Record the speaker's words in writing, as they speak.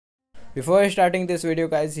Before starting this video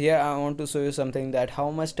guys, here I want to show you something, that how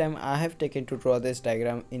much time I have taken to draw this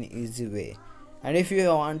diagram in easy way. And if you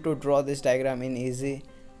want to draw this diagram in easy,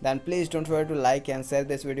 then please don't forget to like and share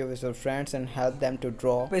this video with your friends and help them to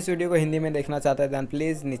draw. इस video को हिंदी में देखना चाहते हैं then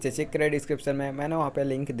please नीचे check करें description में, मैंने वहाँ पे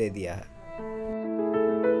लिंक दे दिया है.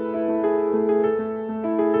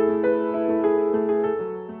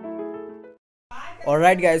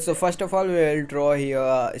 Alright guys, so first of all we will draw here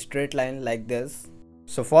a straight line like this.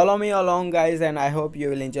 So follow me along guys, and I hope you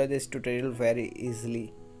will enjoy this tutorial very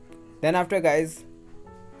easily. Then after guys,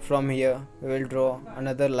 from here we will draw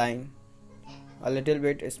another line a little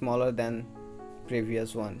bit smaller than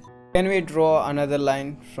previous one. Can we draw another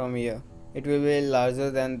line from here? It will be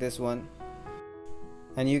larger than this one,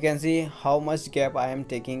 and you can see how much gap I am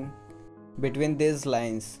taking between these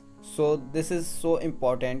lines. So this is so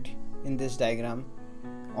important in this diagram.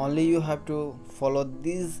 Only you have to follow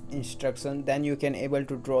these instructions, then you can able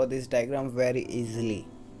to draw this diagram very easily.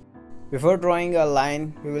 Before drawing a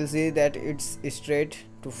line, we will see that it's straight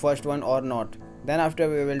to first one or not. Then after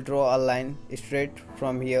we will draw a line straight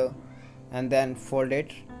from here and then fold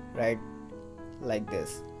it right like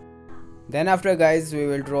this. Then after guys, we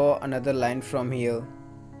will draw another line from here.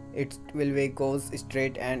 It will be goes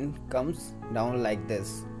straight and comes down like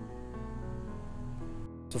this.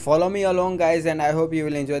 So follow me along guys, and I hope you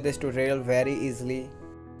will enjoy this tutorial very easily.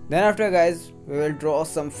 Then after guys, we will draw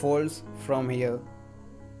some folds from here.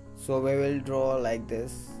 So we will draw like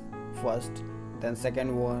this first, then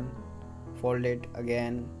second one, fold it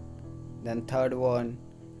again, then third one,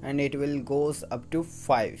 and it will goes up to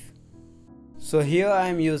 5. So here I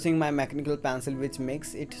am using my mechanical pencil, which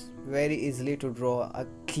makes it very easily to draw a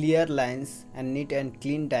clear lines and neat and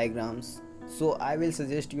clean diagrams. So I will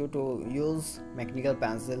suggest you to use mechanical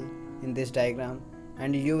pencil in this diagram,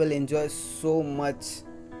 and you will enjoy so much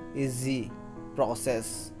easy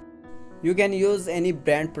process. You can use any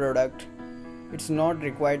brand product. It's not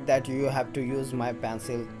required that you have to use my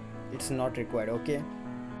pencil. It's not required, okay?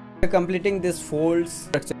 After completing this folds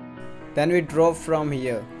structure, then we draw from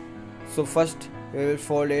here. So first we will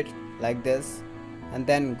fold it like this and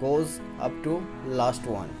then goes up to last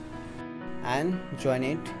one and join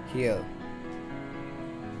it here.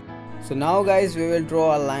 So now guys, we will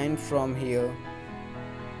draw a line from here,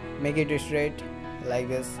 make it straight like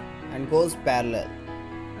this and goes parallel.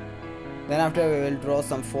 Then after we will draw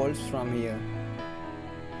some folds from here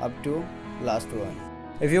up to last one.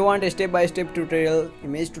 If you want a step-by-step tutorial,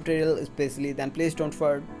 image tutorial especially, then please don't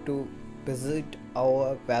forget to visit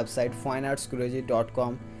our website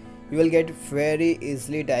fineartsguruji.com. You will get very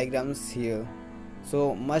easily diagrams here,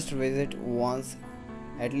 so must visit once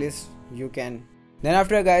at least you can. Then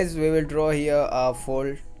after guys, we will draw here a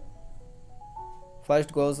fold.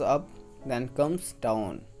 First goes up, then comes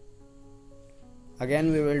down.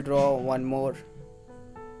 Again we will draw one more.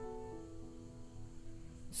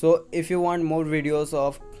 So if you want more videos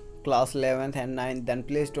of class 11th and 9th, then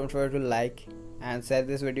please don't forget to like and share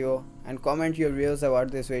this video and comment your views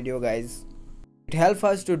about this video guys. It helps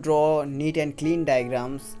us to draw neat and clean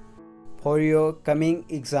diagrams for your coming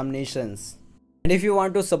examinations. And if you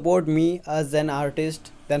want to support me as an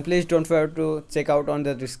artist, then please don't forget to check out on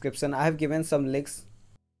the description. I have given some links.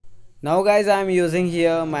 Now guys, I am using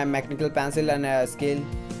here my mechanical pencil and a scale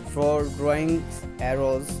for drawing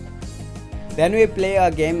arrows. Then we play a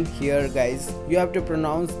game here guys. You have to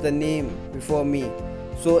pronounce the name before me,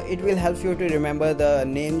 so it will help you to remember the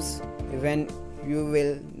names, even you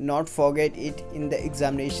will not forget it in the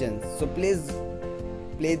examination. So please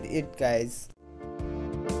play it guys.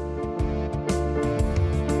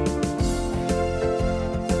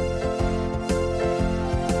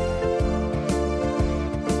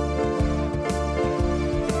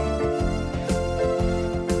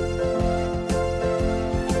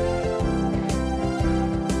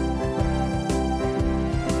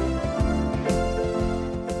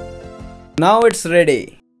 Now it's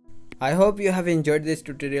ready. I hope you have enjoyed this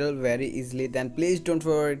tutorial very easily. Then please don't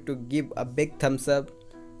forget to give a big thumbs up,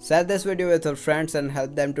 share this video with your friends and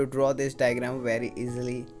help them to draw this diagram very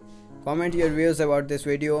easily. Comment your views about this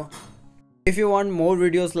video. If you want more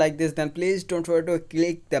videos like this, then please don't forget to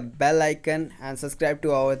click the bell icon and subscribe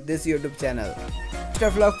to this YouTube channel. Best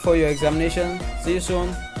of luck for your examination. See you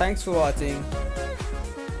soon. Thanks for watching.